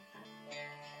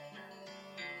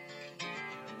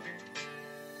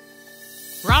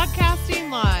Broadcasting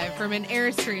live from an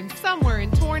Airstream somewhere in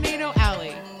Tornado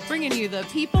Alley, bringing you the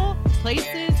people,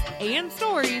 places, and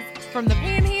stories from the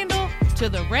Panhandle to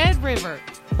the Red River.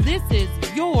 This is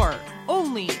your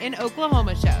Only in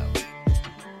Oklahoma show.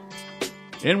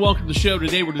 And welcome to the show.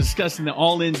 Today we're discussing the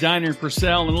All-In Diner in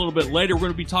Purcell, and a little bit later we're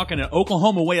going to be talking an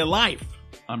Oklahoma way of life.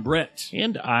 I'm Brett.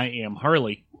 And I am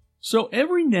Harley. So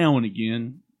every now and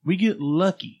again, we get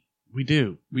lucky. We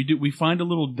do. We find a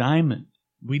little diamond.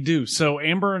 We do. So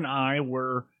Amber and I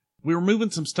were moving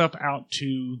some stuff out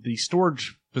to the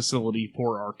storage facility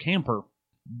for our camper.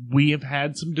 We have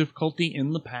had some difficulty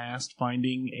in the past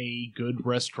finding a good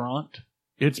restaurant.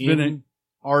 It's been in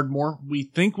Ardmore. We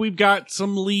think we've got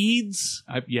some leads.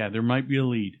 Yeah, there might be a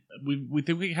lead. We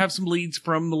think we have some leads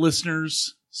from the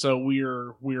listeners. So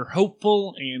we're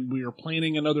hopeful, and we are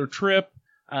planning another trip.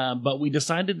 But we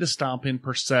decided to stop in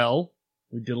Purcell.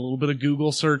 We did a little bit of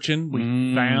Google searching.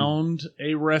 We found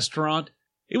a restaurant.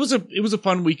 It was a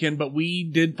fun weekend, but we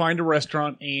did find a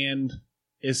restaurant, and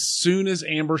as soon as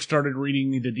Amber started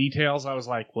reading me the details, I was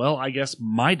like, well, I guess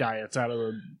my diet's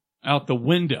out the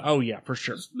window. Oh yeah, for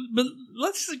sure. But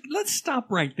let's stop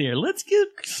right there. Let's give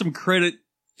some credit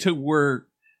to where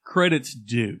credit's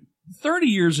due. 30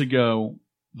 years ago,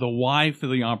 the wife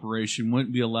of the operation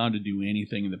wouldn't be allowed to do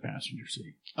anything in the passenger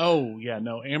seat. Oh yeah,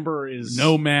 no, Amber is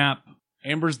no map.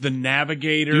 Amber's the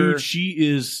navigator. Dude, she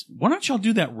is. Why don't y'all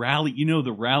do that rally? You know,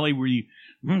 the rally where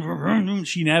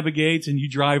she navigates and you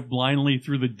drive blindly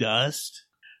through the dust.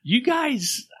 You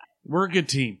guys, we're a good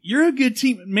team. You're a good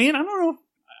team, man. I don't know.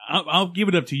 I'll give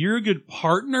it up to you. You're a good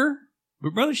partner,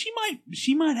 but brother, she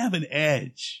might have an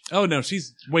edge. Oh no,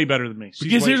 she's way better than me.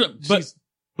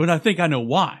 But I think I know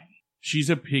why.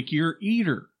 She's a pickier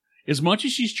eater. As much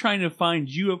as she's trying to find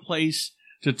you a place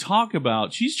to talk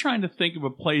about, she's trying to think of a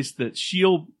place that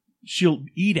she'll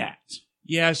eat at.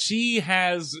 Yeah, she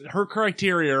has, her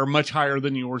criteria are much higher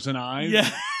than yours and I.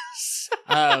 Yes.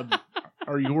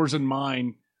 Or yours and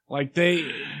mine. Like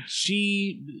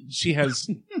she has,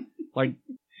 like,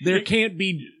 there can't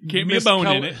be a bone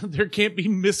in it. There can't be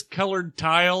miscolored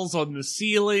tiles on the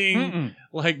ceiling. Mm-mm.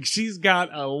 Like, she's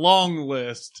got a long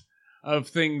list of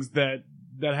things that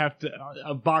have to,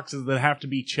 of boxes that have to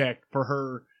be checked for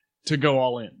her to go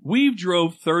all in. We've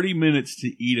drove 30 minutes to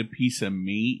eat a piece of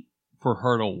meat for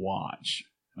her to watch.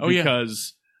 Oh, yeah.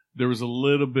 Because there was a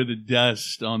little bit of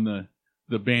dust on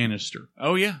the banister.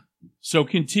 Oh, yeah. So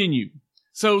continue.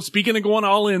 So speaking of going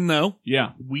all in, though.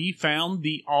 Yeah. We found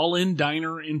the All-In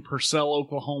Diner in Purcell,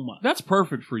 Oklahoma. That's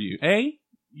perfect for you.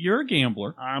 You're a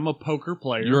gambler. I'm a poker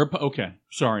player. Okay.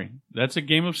 Sorry. That's a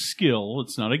game of skill.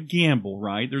 It's not a gamble,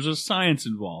 right? There's a science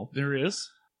involved. There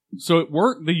is. So it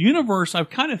worked. The universe, I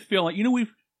kind of feel like,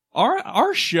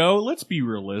 our show, let's be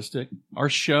realistic.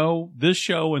 This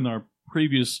show and our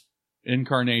previous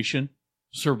incarnation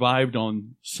survived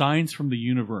on signs from the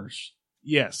universe.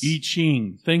 Yes. I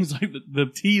Ching, things like the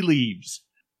tea leaves.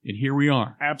 And here we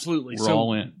are. Absolutely. We're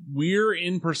all in. We're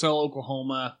in Purcell,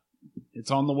 Oklahoma.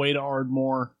 It's on the way to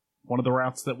Ardmore, one of the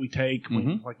routes that we take.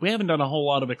 Mm-hmm. We haven't done a whole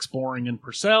lot of exploring in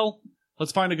Purcell.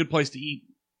 Let's find a good place to eat.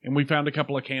 And we found a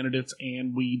couple of candidates,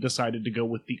 and we decided to go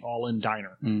with the All-In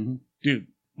Diner. Mm-hmm. Dude,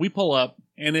 we pull up,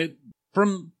 and it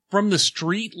from the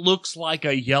street looks like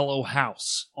a yellow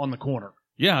house on the corner.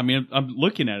 Yeah, I mean, I'm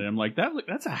looking at it. I'm like,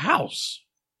 that's a house.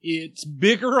 It's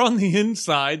bigger on the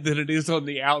inside than it is on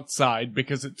the outside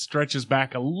because it stretches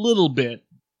back a little bit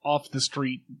off the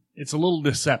street. It's a little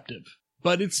deceptive,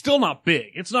 but it's still not big.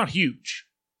 It's not huge.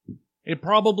 It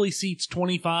probably seats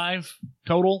 25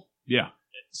 total. Yeah.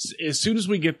 As soon as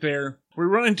we get there, we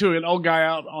run into an old guy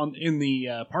out in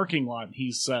the parking lot.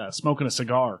 He's smoking a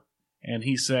cigar, and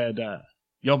he said,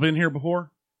 "Y'all been here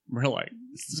before?" We're like,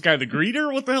 "Is this guy the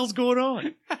greeter? What the hell's going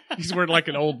on?" He's wearing like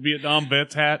an old Vietnam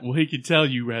vet's hat. Well, he could tell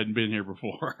you hadn't been here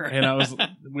before.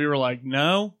 And we were like,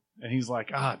 "No," and he's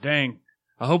like, "Ah, dang,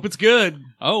 I hope it's good."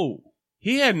 Oh,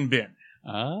 he hadn't been.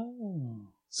 Oh,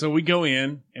 so we go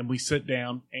in and we sit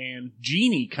down, and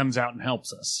Jeannie comes out and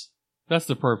helps us. That's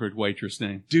the perfect waitress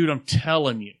name. Dude, I'm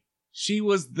telling you. She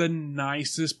was the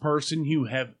nicest person you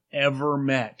have ever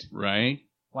met. Right?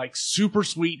 Like, super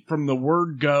sweet from the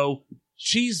word go.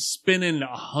 She's spinning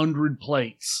 100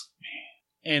 plates.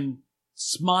 And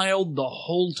smiled the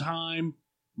whole time.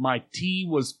 My tea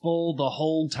was full the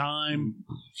whole time.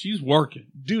 She's working.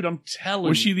 Dude, I'm telling you.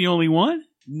 Was she the only one?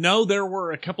 No, there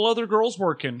were a couple other girls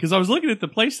working. Because I was looking at the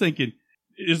place thinking,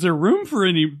 is there room for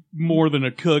any more than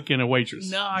a cook and a waitress?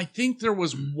 No, I think there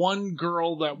was one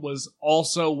girl that was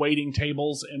also waiting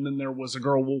tables, and then there was a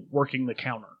girl working the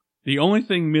counter. The only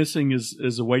thing missing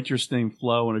is a waitress named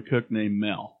Flo and a cook named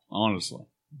Mel, honestly.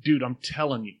 Dude, I'm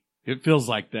telling you. It feels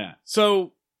like that.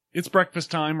 So it's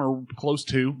breakfast time or close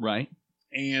to. Right.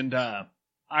 And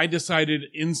I decided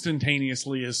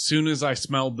instantaneously as soon as I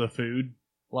smelled the food,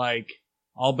 like,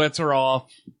 all bets are off.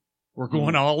 We're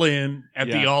going all in at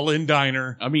the All-In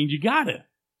Diner. I mean, you got it.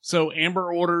 So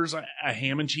Amber orders a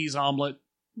ham and cheese omelet.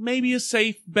 Maybe a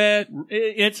safe bet.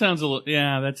 It sounds a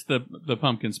little, that's the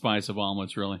pumpkin spice of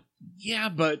omelets, really. Yeah,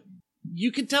 but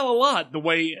you can tell a lot the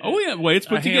way the way it's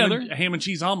put together. A ham and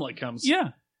cheese omelet comes.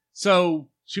 Yeah. So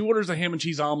she orders a ham and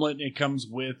cheese omelet, and it comes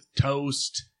with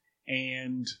toast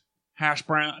and hash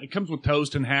brown. It comes with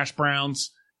toast and hash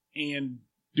browns. And,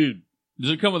 dude.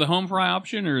 Does it come with a home fry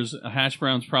option, or is a hash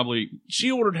browns probably...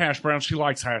 She ordered hash browns. She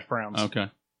likes hash browns.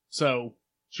 Okay. So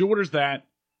she orders that.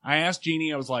 I asked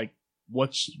Jeannie, I was like,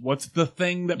 what's the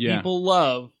thing that Yeah. people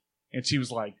love? And she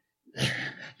was like...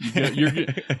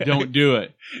 Don't do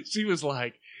it. She was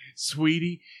like,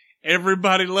 sweetie,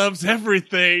 everybody loves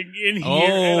everything in here.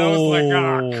 And I was like,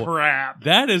 oh, crap.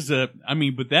 That is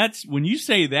but that's, when you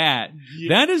say that,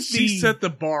 that is She set the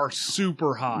bar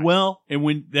super high. Well, and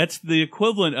when that's the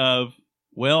equivalent of,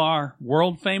 our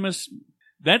world famous,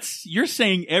 you're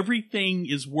saying everything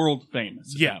is world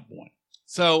famous at that point.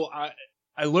 So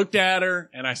I looked at her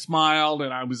and I smiled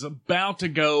and I was about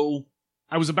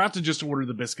to just order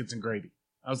the biscuits and gravy.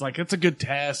 I was like, it's a good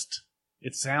test.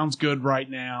 It sounds good right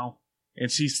now. And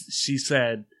she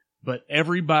said, but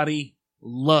everybody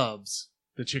loves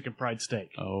the chicken fried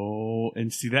steak. Oh,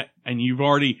 and see that, and you've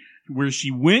already, where she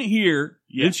went here,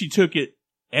 then she took it,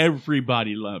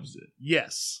 everybody loves it.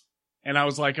 Yes. And I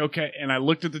was like, okay. And I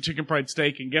looked at the chicken fried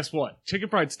steak, and guess what? Chicken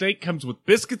fried steak comes with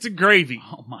biscuits and gravy.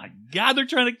 Oh my God, they're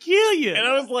trying to kill you. And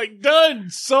I was like,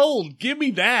 done, sold, give me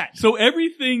that. So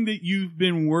everything that you've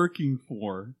been working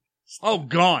for. Oh,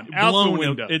 gone. Out the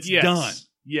window. It's done.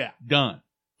 Yeah. Done.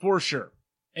 For sure.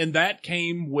 And that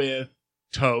came with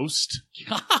toast.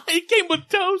 It came with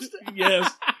toast?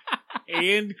 Yes.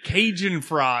 And Cajun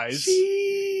fries.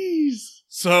 Jeez.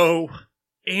 So,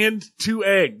 and 2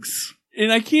 eggs.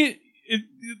 And I can't,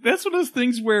 that's one of those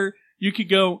things where you could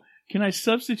go, can I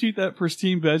substitute that for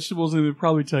steamed vegetables? And they would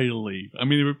probably tell you to leave. I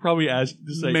mean, they would probably ask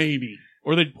to say. Maybe.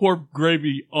 Or they'd pour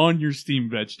gravy on your steamed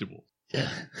vegetables.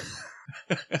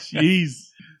 Jeez.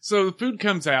 So the food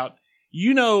comes out.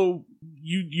 You know,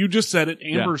 you just said it.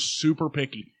 Amber's super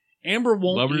picky. Amber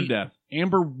won't Love her to eat. death.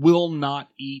 Amber will not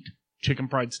eat chicken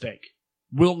fried steak.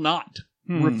 Will not.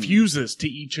 Refuses to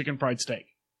eat chicken fried steak.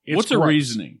 What's her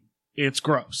reasoning? It's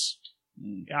gross.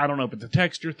 I don't know if it's a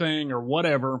texture thing or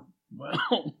whatever.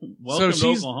 Well, welcome to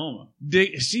Oklahoma.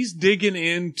 She's digging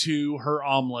into her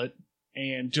omelet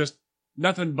and just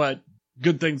nothing but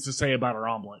good things to say about her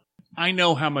omelet. I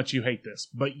know how much you hate this,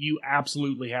 but you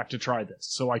absolutely have to try this.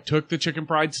 So I took the chicken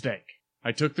fried steak.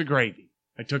 I took the gravy.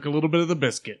 I took a little bit of the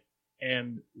biscuit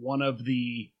and one of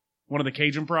the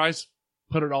Cajun fries,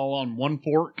 put it all on one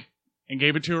fork and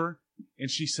gave it to her.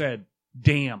 And she said,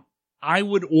 damn, I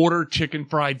would order chicken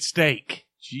fried steak.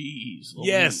 Jeez.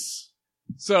 Yes.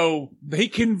 So they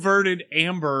converted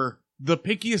Amber, the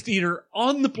pickiest eater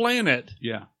on the planet,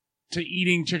 to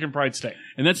eating chicken fried steak.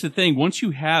 And that's the thing. Once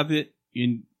you have it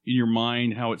in your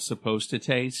mind how it's supposed to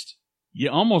taste,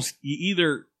 you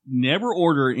either never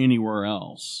order anywhere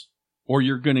else, or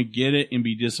you're going to get it and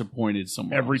be disappointed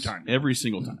somewhere every else. time. Every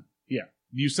single time. Yeah.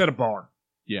 You set a bar.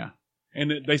 Yeah.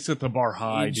 And they set the bar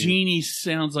high. And Jeannie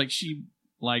sounds like she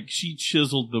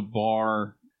chiseled the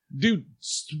bar. Dude,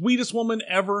 sweetest woman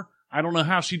ever. I don't know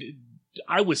how she did.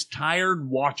 I was tired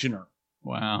watching her.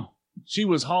 Wow. She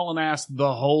was hauling ass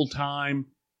the whole time.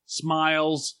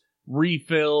 Smiles,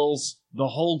 refills, the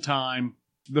whole time.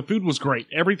 The food was great.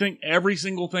 Every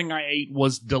single thing I ate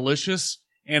was delicious.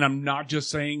 And I'm not just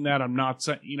saying that. I'm not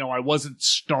saying, I wasn't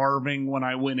starving when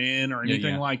I went in or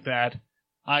anything like that.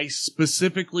 I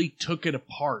specifically took it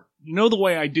apart. You know the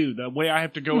way I do. The way I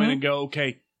have to go in and go,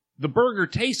 okay, the burger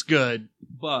tastes good,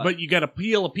 but you got to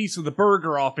peel a piece of the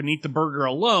burger off and eat the burger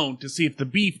alone to see if the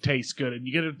beef tastes good. And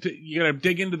you got to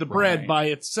dig into the bread by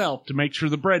itself to make sure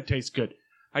the bread tastes good.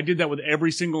 I did that with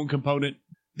every single component.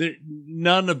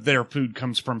 None of their food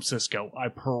comes from Cisco. I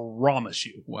promise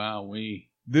you. Wow,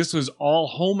 This was all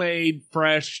homemade,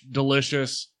 fresh,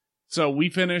 delicious. So we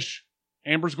finish.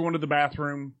 Amber's going to the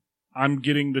bathroom. I'm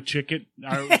getting the ticket.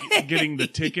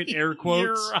 Air quotes.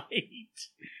 You're right.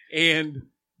 And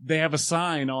they have a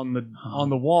sign on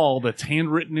the wall that's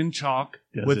handwritten in chalk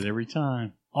with it every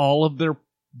time. All of their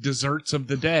desserts of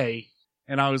the day.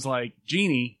 And I was like,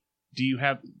 Jeannie, do you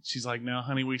have? She's like, no,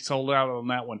 honey, we sold out on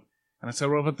that one. And I said,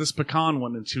 what about this pecan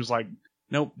one? And she was like,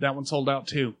 nope, that one sold out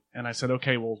too. And I said,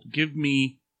 okay, well, give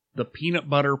me the peanut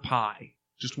butter pie.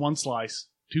 Just one slice,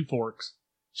 2 forks.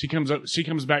 She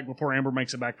comes back before Amber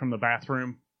makes it back from the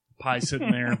bathroom, pie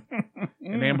sitting there.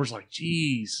 And Amber's like,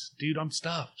 geez, dude, I'm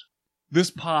stuffed.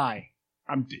 This pie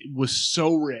was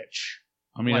so rich.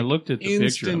 I mean, Like, I looked at the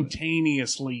picture of it.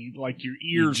 instantaneously, like your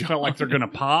ears felt like they're going to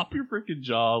pop. Your freaking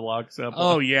jaw locks up.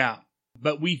 Oh, yeah.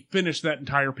 But we finished that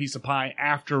entire piece of pie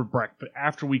after breakfast,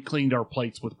 after we cleaned our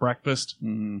plates with breakfast.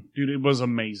 Mhm. Dude, it was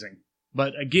amazing.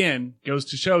 But again, goes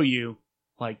to show you,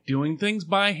 like, doing things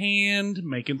by hand,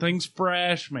 making things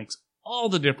fresh, makes all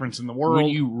the difference in the world. When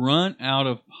you run out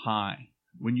of pie,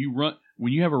 when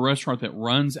you have a restaurant that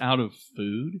runs out of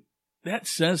food, that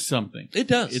says something. It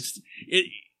does.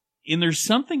 And there's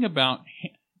something about,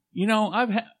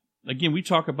 again, we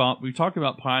talked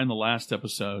about pie in the last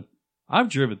episode. I've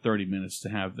driven 30 minutes to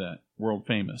have that world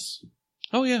famous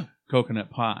Oh, yeah. coconut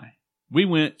pie. We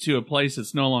went to a place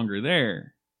that's no longer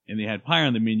there, and they had pie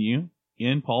on the menu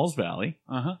in Paul's Valley.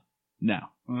 Uh-huh.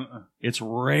 Now, it's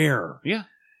rare. Yeah.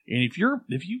 And if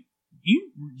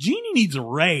Jeannie needs a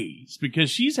raise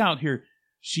because she's out here,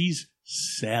 she's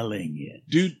selling it.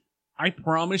 Dude, I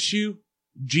promise you,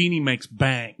 Jeannie makes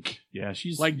bank. Yeah,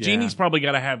 she's Like, Jeannie's probably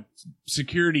got to have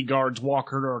security guards walk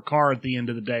her to her car at the end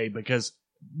of the day because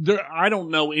I don't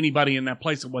know anybody in that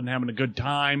place that wasn't having a good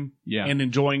time and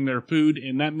enjoying their food,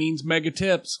 and that means mega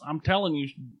tips. I'm telling you,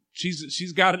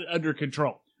 she's got it under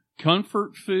control.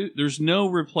 Comfort food, there's no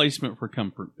replacement for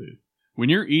comfort food. When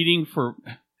you're eating for,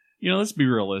 let's be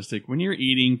realistic. When you're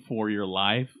eating for your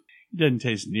life, it doesn't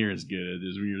taste near as good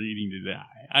as when you're eating to die.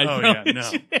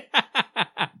 No.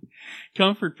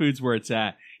 Comfort food's where it's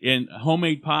at. And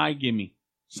homemade pie,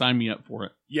 sign me up for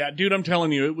it. Yeah, dude, I'm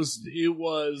telling you, it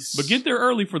was. But get there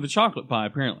early for the chocolate pie,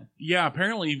 apparently. Yeah,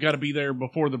 apparently you've got to be there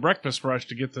before the breakfast rush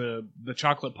to get the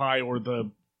chocolate pie or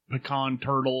the pecan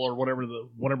turtle or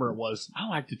whatever it was. I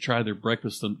like to try their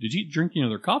breakfast. Did you drink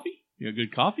their coffee? You have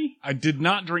good coffee? I did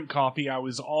not drink coffee. I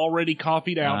was already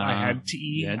coffeeed out. I had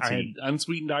tea. I had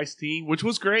unsweetened iced tea, which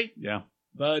was great. Yeah.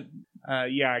 But,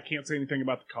 I can't say anything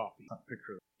about the coffee.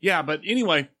 Yeah, but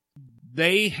anyway,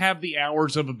 they have the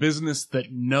hours of a business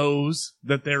that knows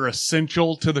that they're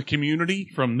essential to the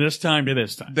community. From this time to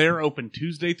this time. They're open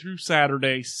Tuesday through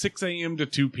Saturday, 6 a.m. to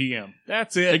 2 p.m.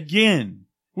 That's it. Again,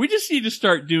 we just need to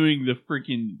start doing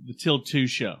the Till 2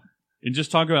 show and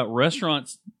just talk about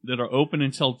restaurants that are open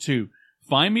until 2.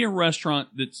 Find me a restaurant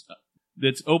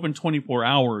that's open 24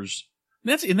 hours.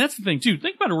 That's the thing, too.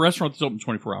 Think about a restaurant that's open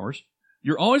 24 hours.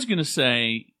 You're always going to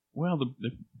say, well,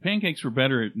 the pancakes were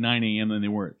better at 9 a.m. than they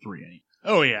were at 3 a.m.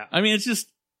 Oh, yeah. I mean, it's just,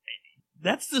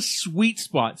 that's the sweet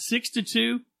spot. 6 to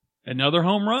 2, another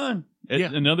home run.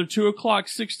 Another 2 o'clock,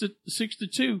 6 to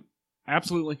 2.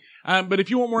 Absolutely. But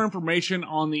if you want more information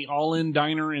on the All In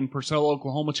Diner in Purcell,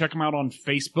 Oklahoma, check them out on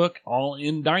Facebook, All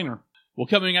In Diner. Well,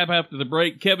 coming up after the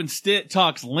break, Kevin Stitt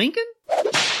talks Lincoln.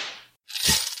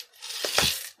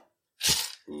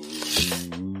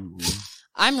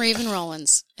 I'm Raven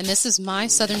Rollins, and this is my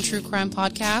Southern True Crime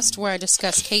podcast where I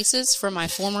discuss cases from my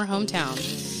former hometown.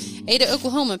 Ada,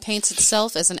 Oklahoma paints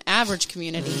itself as an average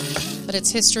community, but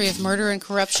its history of murder and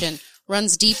corruption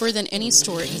runs deeper than any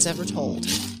story has ever told.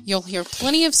 You'll hear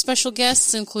plenty of special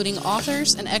guests, including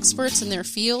authors and experts in their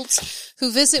fields,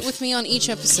 who visit with me on each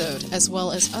episode, as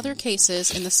well as other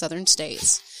cases in the southern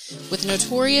states. With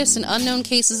notorious and unknown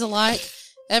cases alike,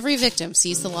 every victim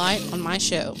sees the light on my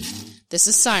show. This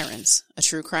is Sirens, a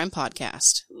true crime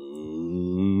podcast.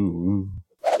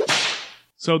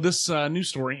 So this news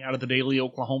story out of the Daily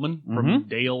Oklahoman from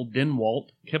Dale Denwalt,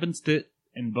 Kevin Stitt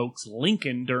invokes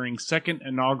Lincoln during second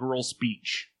inaugural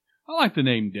speech. I like the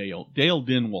name Dale. Dale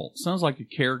Denwalt. Sounds like a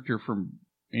character from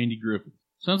Andy Griffith.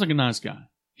 Sounds like a nice guy.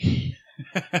 He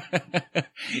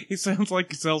sounds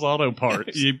like he sells auto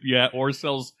parts. Yeah, or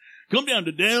sells, come down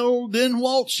to Dale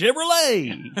Denwalt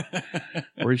Chevrolet.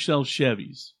 Or he sells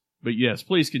Chevys. But yes,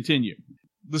 please continue.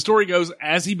 The story goes,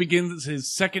 as he begins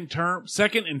his second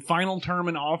and final term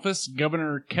in office,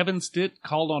 Governor Kevin Stitt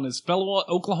called on his fellow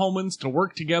Oklahomans to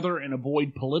work together and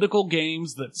avoid political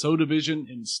games that sow division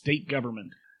in state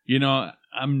government.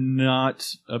 I'm not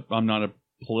a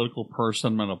political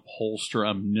person. I'm not a pollster.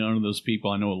 I'm none of those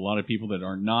people. I know a lot of people that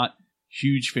are not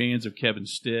huge fans of Kevin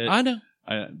Stitt. I know.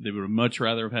 They would much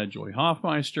rather have had Joy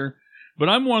Hoffmeister. But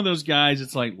I'm one of those guys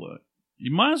that's like, look,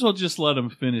 you might as well just let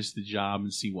him finish the job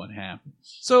and see what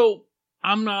happens. So,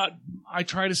 I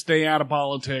try to stay out of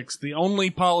politics. The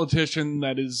only politician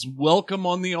that is welcome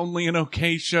on the Only an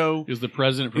OK show is the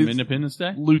president from Independence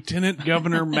Day? Lieutenant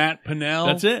Governor Matt Pinnell.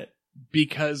 That's it.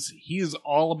 Because he is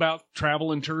all about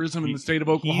travel and tourism in the state of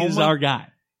Oklahoma. He is our guy.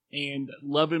 And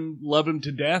love him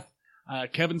to death.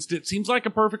 Kevin Stitt seems like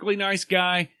a perfectly nice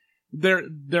guy.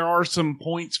 There are some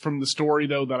points from the story,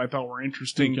 though, that I thought were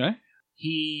interesting. Okay.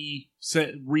 he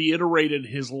reiterated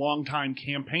his longtime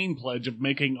campaign pledge of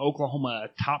making Oklahoma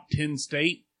a top 10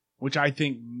 state, which I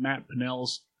think Matt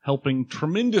Pinnell's helping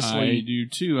tremendously. I do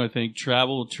too. I think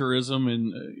travel, tourism,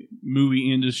 and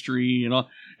movie industry and all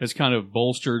has kind of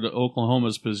bolstered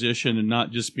Oklahoma's position, and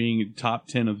not just being top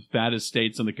 10 of the fattest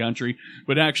states in the country,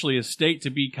 but actually a state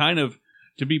to be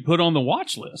put on the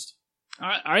watch list.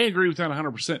 I agree with that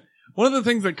 100%. One of the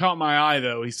things that caught my eye,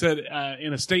 though, he said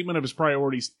in a statement of his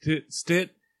priorities, Stitt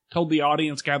told the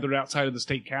audience gathered outside of the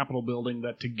state capitol building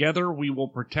that together we will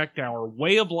protect our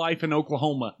way of life in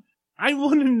Oklahoma. I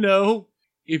want to know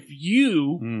if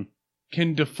you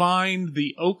can define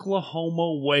the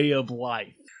Oklahoma way of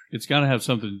life. It's got to have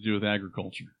something to do with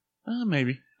agriculture.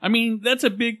 Maybe. I mean, that's a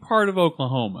big part of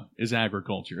Oklahoma is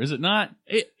agriculture, is it not?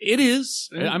 It is.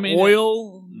 I mean,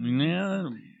 oil. Yeah.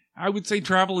 I would say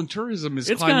travel and tourism is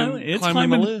It's climbing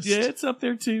the list. Yeah, it's up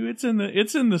there too. It's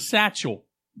in the satchel.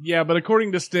 Yeah, but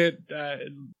according to Stitt,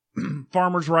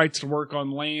 farmers' rights to work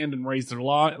on land and raise their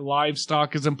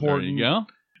livestock is important. There you go.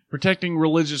 Protecting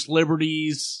religious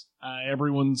liberties,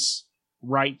 everyone's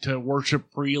right to worship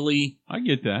freely. I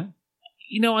get that.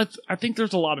 You know, I think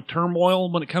there's a lot of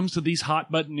turmoil when it comes to these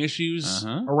hot button issues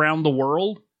around the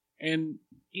world. And,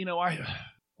 you know,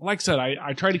 like I said,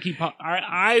 I try to keep,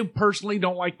 I personally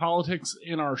don't like politics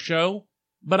in our show,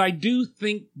 but I do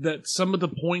think that some of the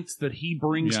points that he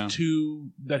brings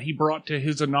that he brought to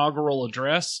his inaugural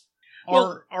address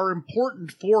are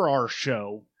important for our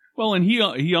show. Well, and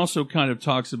he also kind of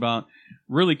talks about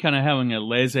really kind of having a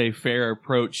laissez-faire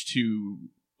approach to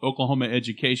Oklahoma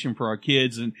education for our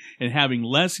kids, and having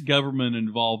less government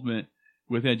involvement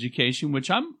with education, which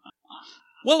I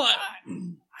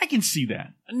can see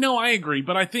that. No, I agree,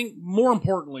 but I think more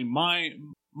importantly, my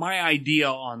idea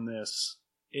on this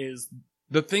is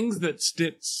the things that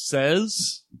Stitt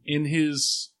says in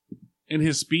his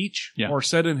speech, or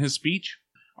said in his speech,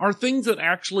 are things that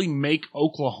actually make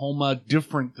Oklahoma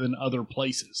different than other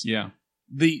places. Yeah.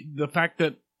 The fact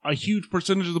that a huge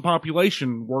percentage of the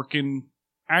population work in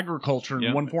agriculture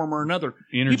in one form or another.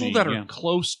 Energy, people that are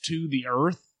close to the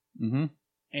earth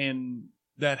and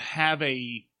that have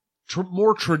a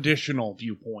more traditional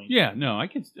viewpoint. Yeah, no, I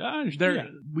understand.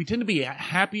 We tend to be a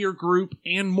happier group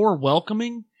and more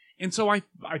welcoming. And so I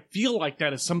feel like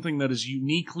that is something that is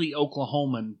uniquely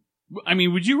Oklahoman. I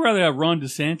mean, would you rather have Ron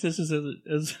DeSantis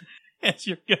as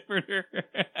your governor?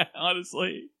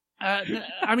 Honestly.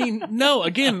 I mean, no,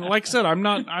 again, like I said, I'm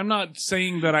not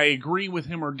saying that I agree with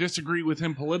him or disagree with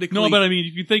him politically. No, but I mean,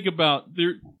 if you think about,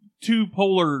 they're two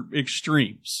polar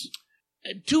extremes.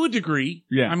 To a degree.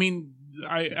 Yeah. I mean,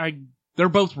 they're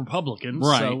both Republicans,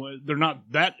 right. So they're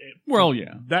not that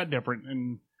that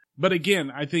different. But again,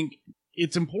 I think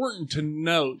it's important to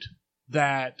note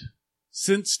that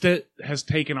since Stitt has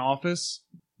taken office,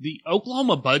 the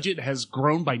Oklahoma budget has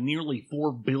grown by nearly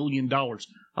 $4 billion.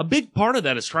 A big part of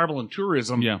that is travel and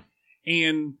tourism. Yeah.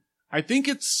 And I think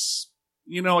it's,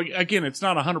 you know, again, it's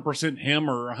not 100% him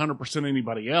or 100%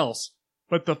 anybody else,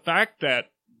 but the fact that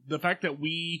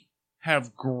we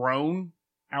have grown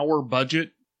our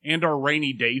budget and our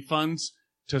rainy day funds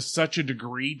to such a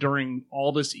degree during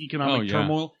all this economic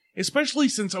turmoil, especially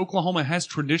since Oklahoma has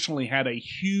traditionally had a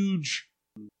huge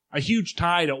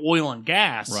tie to oil and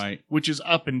gas, right, which is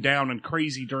up and down and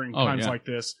crazy during times like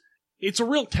this. It's a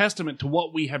real testament to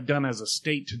what we have done as a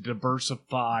state to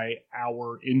diversify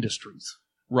our industries.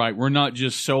 Right. We're not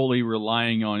just solely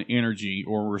relying on energy,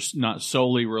 or we're not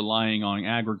solely relying on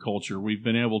agriculture. We've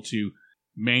been able to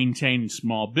maintain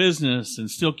small business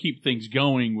and still keep things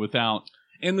going without...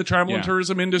 And the travel and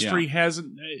tourism industry has,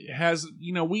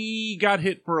 you know, we got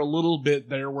hit for a little bit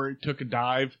there where it took a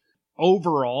dive.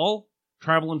 Overall,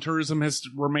 travel and tourism has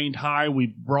remained high.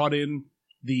 We've brought in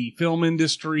the film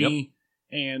industry,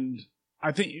 and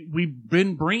I think we've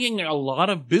been bringing a lot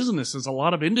of businesses, a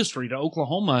lot of industry to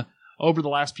Oklahoma over the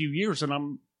last few years. And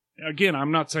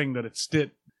I'm not saying that it's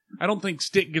Stitt. I don't think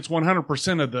Stitt gets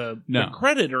 100% of the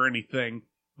credit or anything,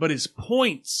 but his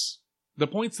points, the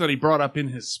points that he brought up in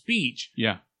his speech,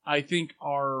 I think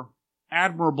are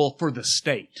admirable for the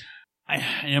state.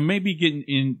 And maybe getting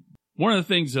in, one of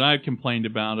the things that I've complained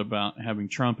about having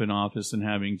Trump in office and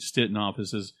having Stitt in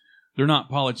office is they're not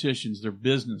politicians, they're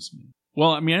businessmen.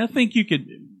 Well, I mean, I think you could,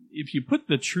 if you put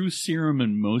the truth serum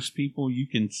in most people, you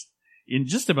can, in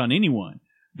just about anyone,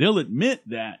 they'll admit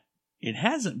that it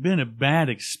hasn't been a bad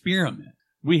experiment.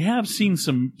 We have seen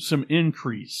some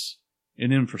increase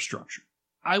in infrastructure.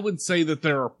 I would say that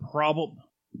there are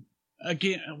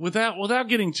again, without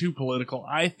getting too political,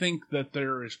 I think that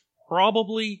there is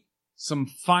probably some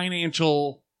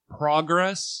financial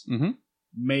progress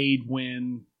made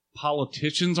when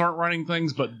politicians aren't running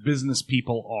things, but business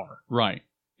people are. Right.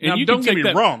 Now, you don't can get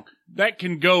take me wrong. That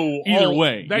can go either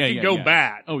way. That can go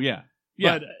bad. Oh, yeah.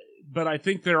 Yeah. But I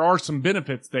think there are some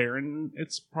benefits there, and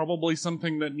it's probably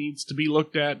something that needs to be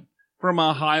looked at from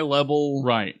a high level.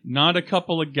 Right. Not a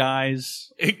couple of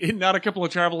guys. Not a couple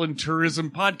of travel and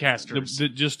tourism podcasters.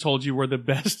 That just told you where the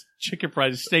best chicken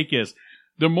fried steak is.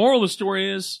 The moral of the story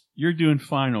is, you're doing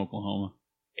fine, Oklahoma.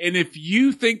 And if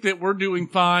you think that we're doing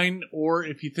fine, or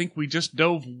if you think we just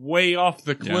dove way off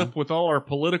the cliff with all our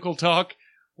political talk,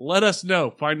 let us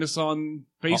know. Find us on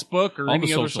Facebook or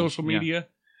any other social media.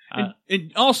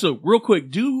 And also, real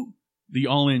quick, do the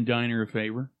All-In Diner a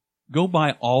favor. Go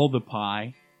buy all the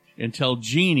pie and tell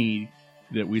Jeannie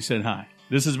that we said hi.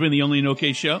 This has been the Only in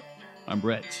OK Show. I'm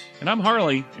Brett. And I'm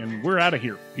Harley, and we're out of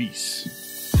here. Peace.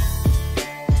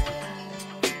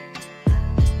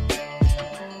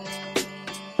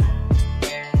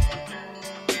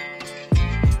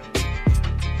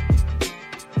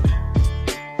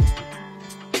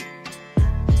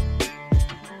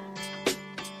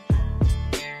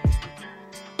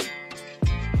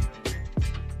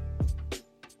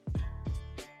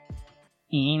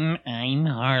 I'm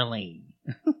Harley.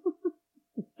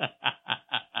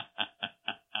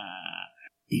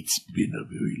 It's been a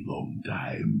very long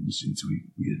time since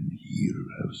we've been here,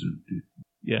 hasn't it?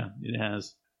 Yeah, it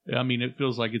has. I mean, it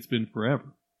feels like it's been forever,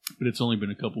 but it's only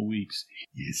been a couple weeks.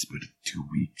 Yes, but 2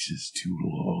 weeks is too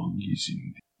long,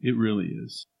 isn't it? It really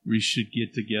is. We should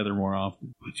get together more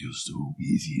often. But you're so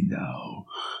busy now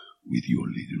with your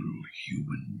little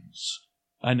humans.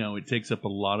 I know it takes up a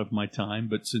lot of my time,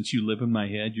 but since you live in my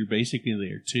head, you're basically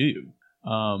there too.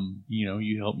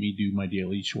 You help me do my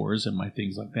daily chores and my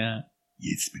things like that.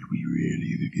 Yes, but we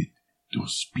rarely get to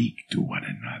speak to one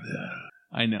another.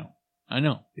 I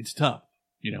know. It's tough.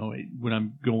 When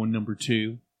I'm going number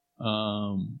 2,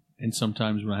 and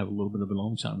sometimes when I have a little bit of a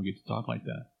long time, we get to talk like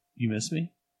that. You miss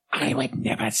me? I would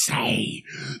never say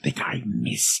that I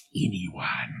miss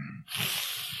anyone.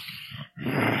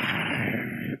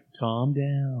 Calm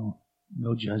down.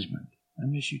 No judgment. I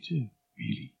miss you too.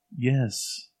 Really?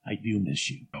 Yes, I do miss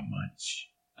you. How much?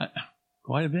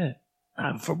 Quite a bit.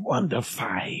 From 1 to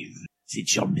 5.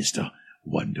 Since you're Mr.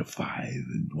 1 to 5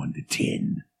 and 1 to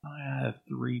 10. I have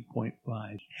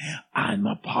 3.5. I'm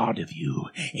a part of you,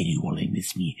 and you only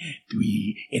miss me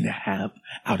 3.5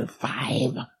 out of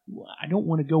 5. I don't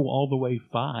want to go all the way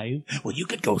 5. Well, you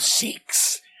could go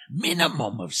 6.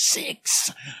 Minimum of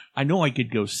 6. I know I could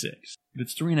go 6, but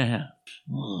it's 3.5.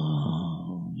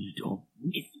 Oh, you don't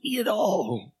miss me at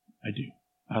all. I do.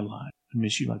 I lied. I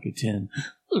miss you like a 10.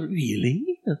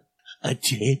 Really? A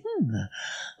 10?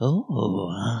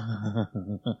 Oh.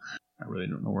 I really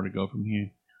don't know where to go from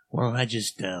here. Well, I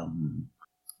just,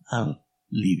 I'll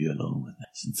leave you alone with that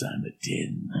since I'm a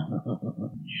 10.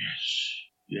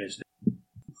 Yes.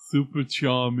 Super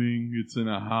charming. It's in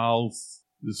a house.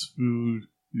 There's food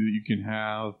that you can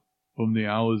have from the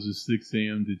hours of 6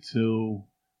 a.m. to 2.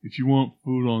 If you want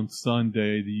food on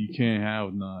Sunday, then you can't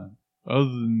have none. Other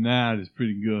than that, it's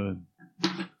pretty good.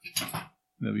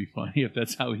 That'd be funny if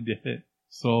that's how we did it.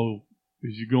 So,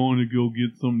 if you're going to go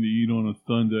get something to eat on a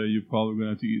Sunday, you're probably going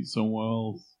to have to eat somewhere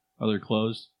else. Are they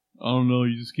closed? I don't know,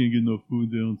 you just can't get no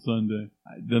food there on Sunday.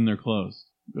 Then they're closed.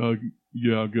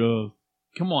 Yeah, I guess.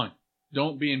 Come on,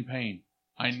 don't be in pain.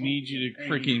 I need you to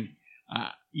freaking,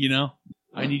 I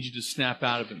need you to snap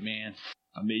out of it, man.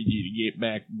 I need you to get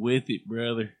back with it,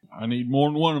 brother. I need more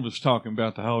than one of us talking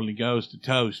about the Holy Ghost of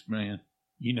toast, man.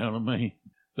 You know what I mean?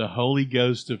 The Holy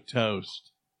Ghost of toast.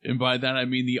 And by that I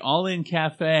mean the All-In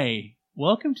Cafe.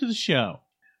 Welcome to the show.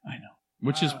 I know.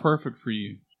 Which is perfect for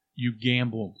you. You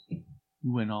gambled.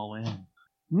 You went all in.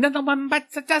 Another one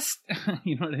bites the dust.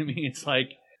 You know what I mean? It's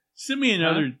like, send me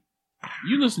another.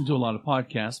 You listen to a lot of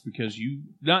podcasts because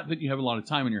not that you have a lot of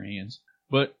time in your hands,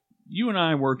 but you and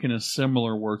I work in a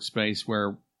similar workspace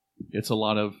where it's a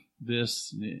lot of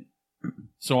this.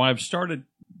 So I've started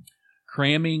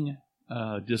cramming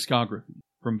discography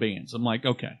from bands. I'm like,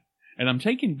 okay. And I'm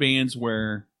taking bands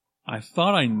where I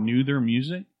thought I knew their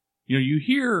music. You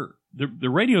hear the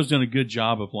radio's done a good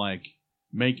job of like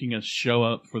making us show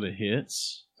up for the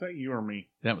hits. Is that you or me?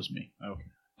 That was me. Okay.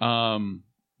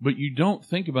 But you don't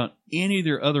think about any of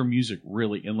their other music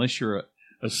really unless you're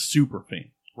a super fan.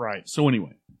 Right. So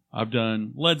anyway, I've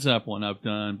done Led Zeppelin, I've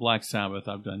done Black Sabbath,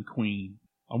 I've done Queen.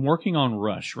 I'm working on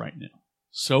Rush right now.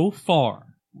 So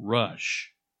far,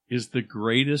 Rush is the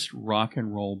greatest rock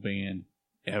and roll band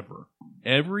ever.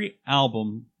 Every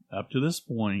album up to this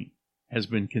point has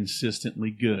been consistently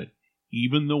good.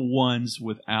 Even the ones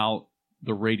without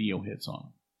the radio hits on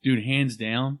them. Dude, hands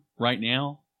down, right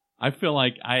now, I feel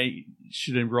like I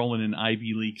should enroll in an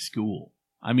Ivy League school.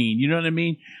 I mean, you know what I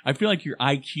mean? I feel like your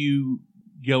IQ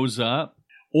goes up.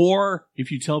 Or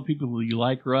if you tell people you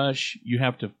like Rush, you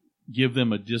have to give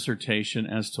them a dissertation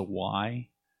as to why.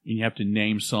 And you have to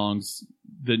name songs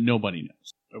that nobody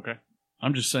knows. Okay.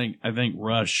 I'm just saying, I think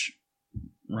Rush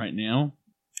right now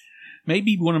may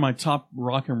be one of my top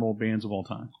rock and roll bands of all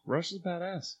time. Rush is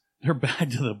badass. They're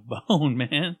bad to the bone,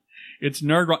 man. It's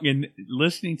nerd rock. And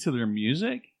listening to their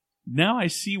music, now I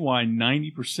see why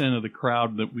 90% of the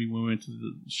crowd that we went to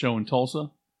the show in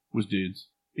Tulsa was dudes.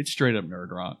 It's straight up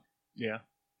nerd rock. Yeah.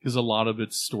 Because a lot of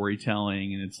it's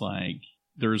storytelling, and it's like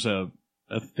there's a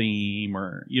theme,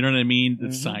 or you know what I mean?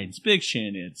 It's science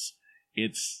fiction. It's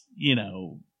you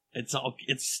know, it's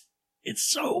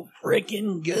so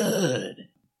freaking good.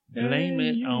 Blame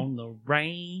it on the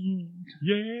rain.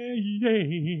 Yeah.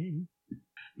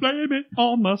 Blame it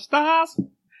on the stars.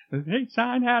 They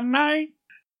shine at night.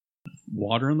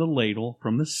 Water in the ladle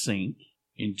from the sink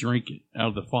and drink it out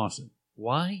of the faucet.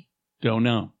 Why? Don't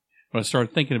know. But I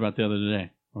started thinking about it the other day.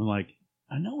 I'm like,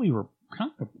 I know we were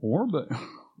kind of poor,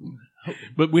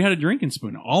 but we had a drinking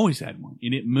spoon. I always had one.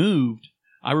 And it moved.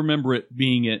 I remember it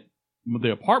being at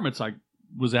the apartments I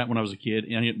was at when I was a kid,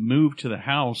 and it moved to the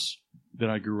house that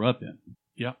I grew up in.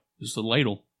 Yep. Just a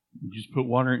ladle. You just put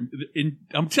water in.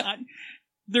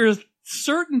 There's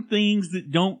certain things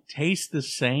that don't taste the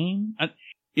same.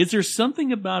 Is there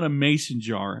something about a mason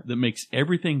jar that makes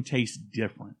everything taste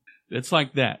different? It's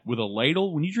like that. With a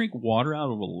ladle, when you drink water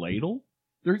out of a ladle,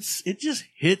 it just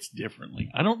hits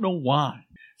differently. I don't know why.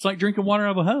 It's like drinking water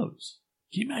out of a hose.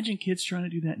 Can you imagine kids trying to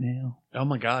do that now? Oh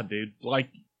my God, dude. Like,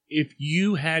 if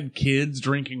you had kids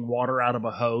drinking water out of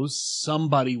a hose,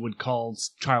 somebody would call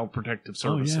Child Protective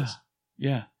Services. Oh,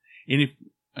 yeah. And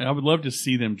I would love to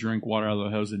see them drink water out of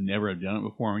the hose and never have done it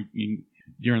before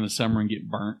during the summer and get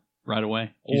burnt right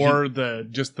away. Or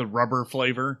just the rubber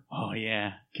flavor. Oh,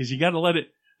 yeah. Because you got to let it.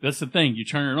 That's the thing. You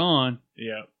turn it on.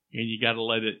 Yeah. And you got to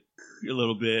let it a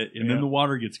little bit. And then the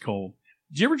water gets cold.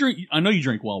 Did you ever drink? I know you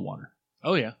drink well water.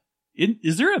 Oh, yeah.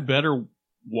 Is there a better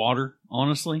water,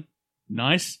 honestly?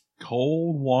 Nice,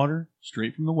 cold water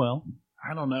straight from the well.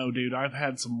 I don't know, dude. I've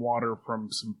had some water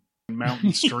from some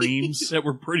mountain streams. That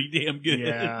were pretty damn good.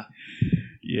 Yeah.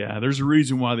 Yeah, there's a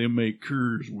reason why they make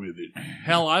Coors with it.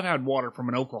 Hell, I've had water from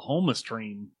an Oklahoma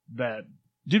stream that...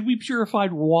 Did we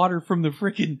purified water from the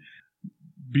freaking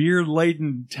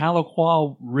beer-laden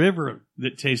Tahlequah River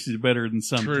that tasted better than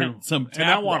some tap and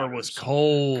that water was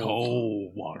cold.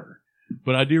 Cold water.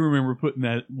 But I do remember putting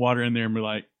that water in there and be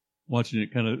like, watching it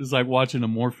it's like watching a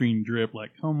morphine drip,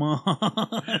 like, come on.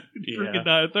 Freaking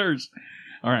die of thirst.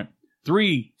 All right.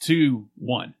 3, 2,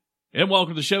 1. And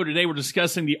welcome to the show. Today we're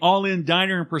discussing the All-In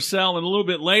Diner in Purcell, and a little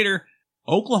bit later,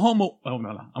 Oklahoma. Oh,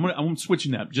 no. I'm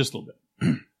switching that just a little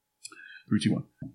bit. 3, 2, 1.